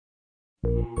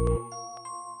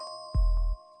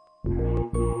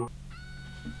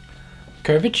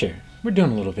Curvature. We're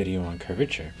doing a little video on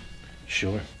curvature.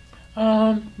 Sure.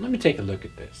 Let me take a look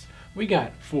at this. We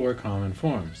got 4 common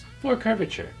forms for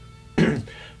curvature.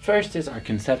 First is our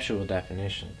conceptual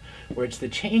definition, where it's the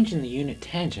change in the unit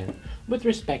tangent with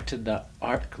respect to the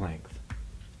arc length.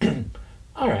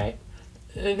 Alright,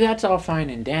 that's all fine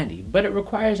and dandy, but it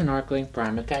requires an arc length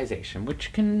parameterization,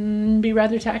 which can be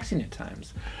rather taxing at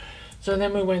times. So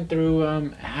then we went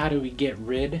through how do we get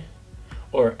rid,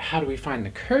 or how do we find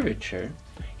the curvature,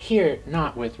 here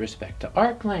not with respect to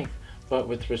arc length, but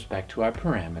with respect to our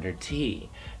parameter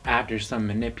t. After some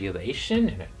manipulation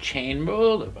and a chain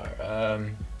rule of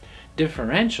our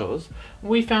differentials,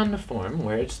 we found the form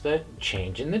where it's the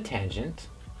change in the tangent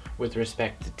with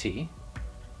respect to t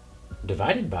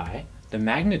divided by the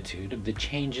magnitude of the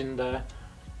change in the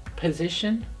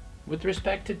position with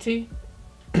respect to t.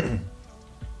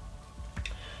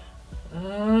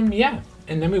 Yeah,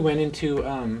 and then we went into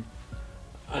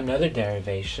another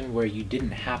derivation where you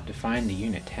didn't have to find the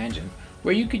unit tangent,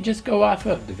 where you could just go off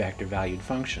of the vector valued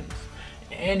functions.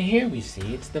 And here we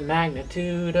see it's the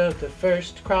magnitude of the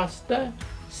first cross the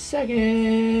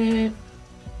second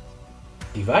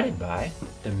divided by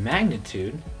the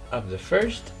magnitude of the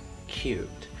first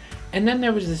cubed. And then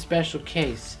there was a special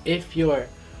case if your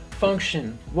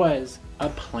function was a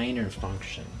planar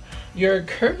function. Your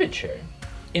curvature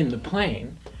in the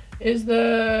plane is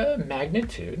the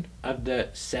magnitude of the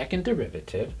second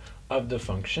derivative of the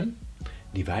function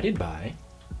divided by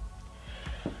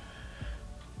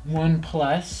 1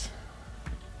 plus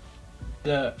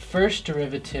the first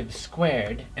derivative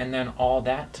squared, and then all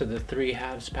that to the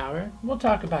 3/2 power. We'll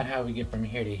talk about how we get from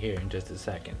here to here in just a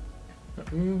second.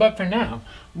 But for now,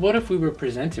 what if we were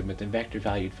presented with a vector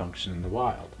valued function in the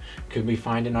wild? Could we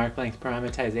find an arc length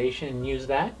parameterization and use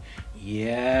that?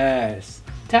 Yes.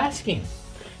 Tasking.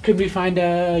 Could we find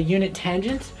a unit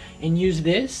tangent and use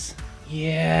this?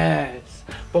 Yes.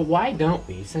 But why don't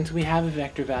we, since we have a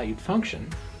vector valued function,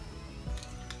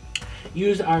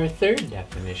 use our third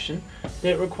definition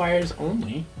that requires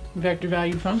only vector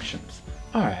valued functions?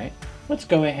 Alright, let's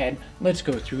go ahead, let's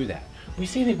go through that. We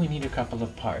see that we need a couple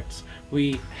of parts.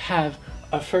 We have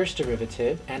a first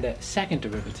derivative and a second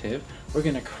derivative. We're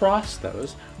going to cross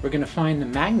those. We're going to find the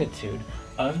magnitude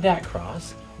of that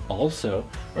cross. Also,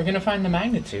 we're going to find the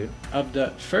magnitude of the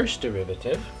first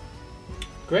derivative.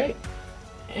 Great.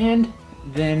 And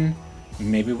then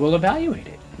maybe we'll evaluate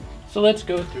it. So let's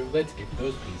go through, let's get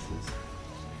those pieces.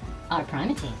 Our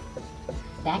prime t.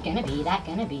 That gonna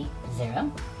be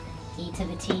 0, e to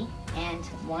the t, and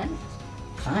 1.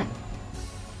 Fun.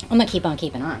 I'm gonna keep on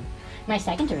keeping on. My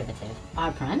second derivative,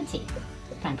 r prime t.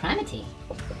 Prime t.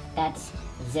 That's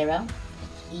 0,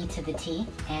 e to the t,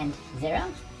 and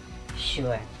 0.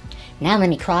 Sure. Now let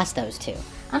me cross those two.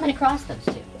 I'm gonna cross those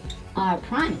two. R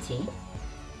prime t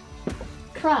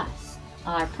cross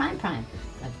r prime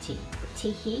of t.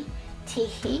 T he.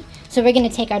 So we're gonna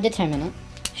take our determinant.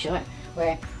 Sure.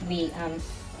 Where we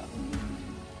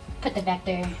put the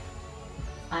vector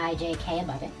I, j, k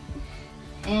above it.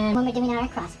 And when we're doing our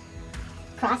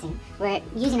crossing, we're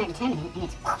using our determinant, and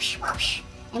it's whoosh, whoosh.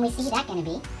 And we see that going to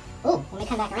be, ooh, when we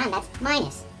come back around, that's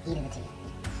minus e to the t.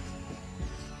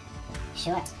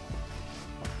 Sure.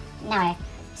 Now our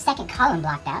second column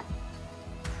blocked out.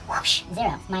 Whoosh,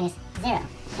 0, minus 0.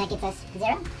 That gets us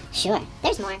 0? Sure.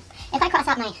 There's more. If I cross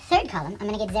out my third column, I'm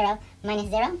going to get 0,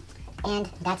 minus 0, and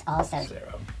that's also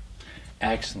 0.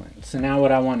 Excellent. So now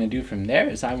what I want to do from there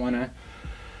is I want to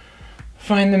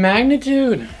find the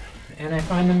magnitude. And I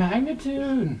find the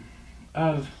magnitude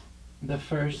of the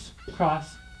first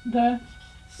cross the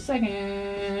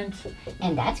second.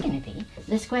 And that's going to be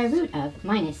the square root of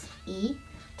minus e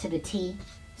to the t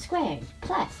squared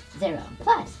plus 0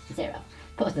 plus 0.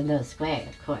 Both of those squared,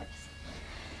 of course.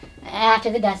 After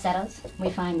the dust settles, we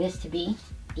find this to be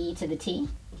e to the t.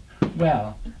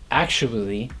 Well,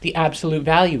 actually, the absolute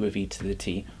value of e to the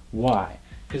t. Why?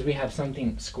 Because we have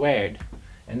something squared,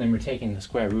 and then we're taking the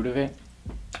square root of it.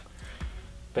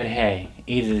 But hey,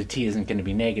 e to the t isn't going to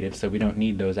be negative, so we don't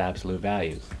need those absolute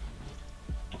values.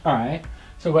 Alright,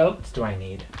 so what else do I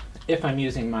need? If I'm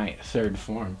using my third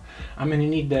form, I'm going to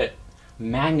need the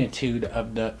magnitude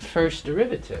of the first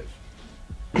derivative.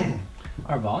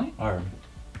 Our volume?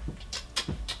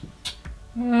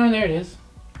 There it is.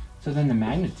 So then the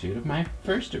magnitude of my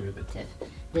first derivative.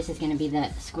 This is going to be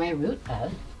the square root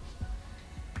of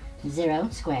 0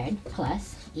 squared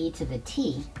plus e to the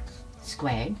t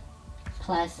squared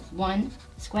plus 1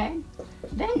 squared.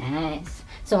 Very nice.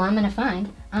 So I'm going to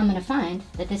find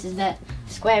that this is the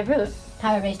square root,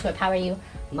 power raised to a power u,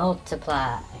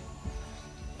 multiply.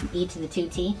 e to the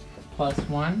 2t plus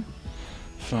 1.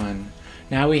 Fun.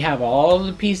 Now we have all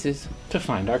the pieces to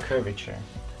find our curvature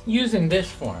using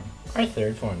this form, our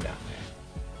third form down there.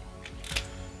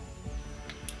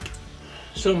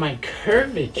 So my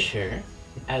curvature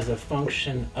as a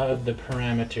function of the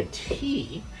parameter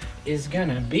t is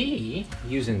gonna be,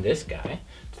 using this guy,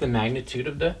 it's the magnitude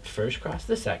of the first cross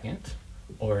the second,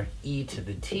 or e to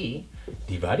the t,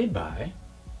 divided by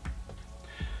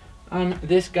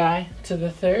this guy to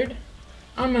the third.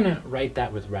 I'm gonna write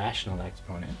that with rational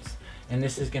exponents, and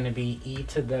this is gonna be e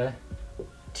to the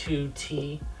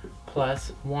 2t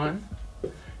plus 1,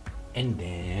 and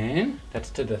then that's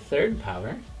to the third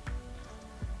power,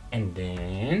 and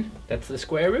then that's the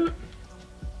square root.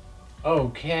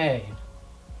 Okay,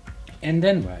 and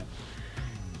then what?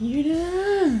 You're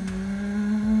done.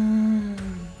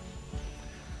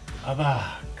 A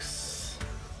box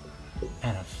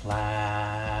and a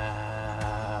flower.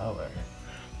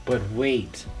 But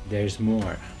wait, there's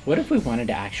more. What if we wanted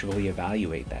to actually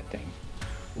evaluate that thing?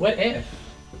 What if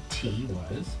t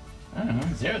was, I don't know,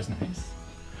 0's nice.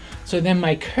 So then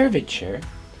my curvature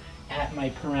at my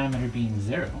parameter being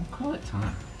 0, call it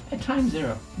time. At time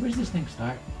 0, where's this thing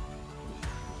start?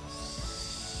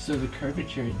 So the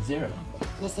curvature at 0.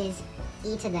 This is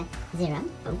e to the 0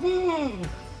 over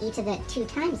e to the 2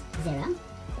 times 0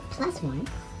 plus 1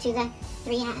 to the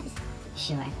 3 halves.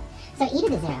 Sure. So e to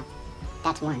the 0,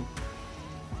 that's 1.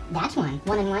 That's 1.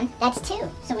 1 and 1, that's 2.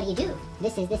 So what do?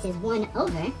 This is 1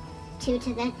 over 2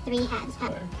 to the 3 halves.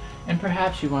 And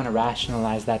perhaps you want to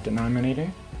rationalize that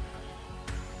denominator.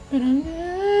 A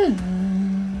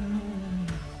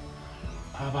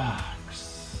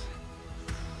box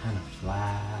and a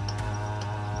flower.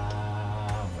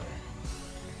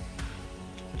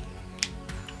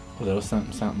 A little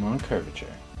something something on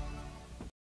curvature.